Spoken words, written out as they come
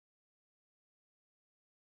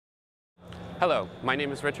Hello, my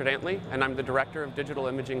name is Richard Antley, and I'm the Director of Digital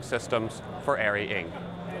Imaging Systems for ARRI,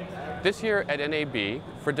 Inc. This year at NAB,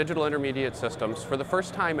 for Digital Intermediate Systems, for the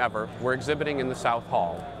first time ever, we're exhibiting in the South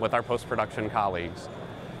Hall with our post-production colleagues.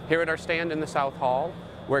 Here at our stand in the South Hall,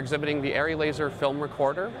 we're exhibiting the ARRI Laser film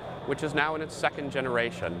recorder, which is now in its second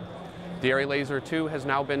generation. The ARRI Laser 2 has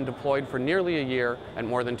now been deployed for nearly a year at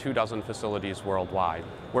more than 24 facilities worldwide.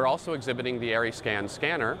 We're also exhibiting the ARRI Scan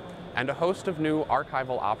scanner and a host of new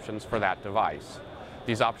archival options for that device.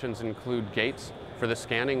 These options include gates for the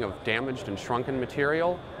scanning of damaged and shrunken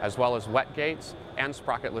material, as well as wet gates and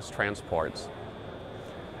sprocketless transports.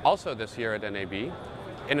 Also this year at NAB,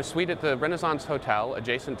 in a suite at the Renaissance Hotel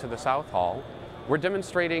adjacent to the South Hall, we're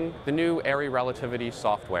demonstrating the new ARRI Relativity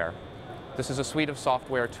software. This is a suite of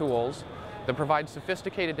software tools that provide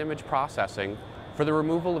sophisticated image processing for the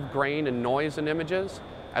removal of grain and noise in images,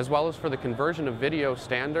 as well as for the conversion of video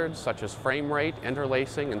standards such as frame rate,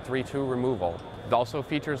 interlacing, and 3:2 removal. It also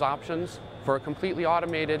features options for a completely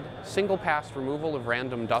automated single-pass removal of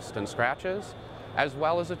random dust and scratches, as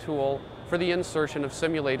well as a tool for the insertion of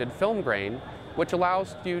simulated film grain, which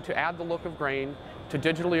allows you to add the look of grain to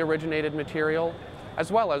digitally originated material,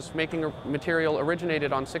 as well as making a material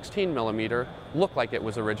originated on 16mm look like it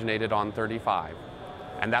was originated on 35.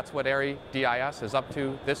 And that's what ARRI DIS is up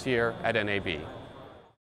to this year at NAB.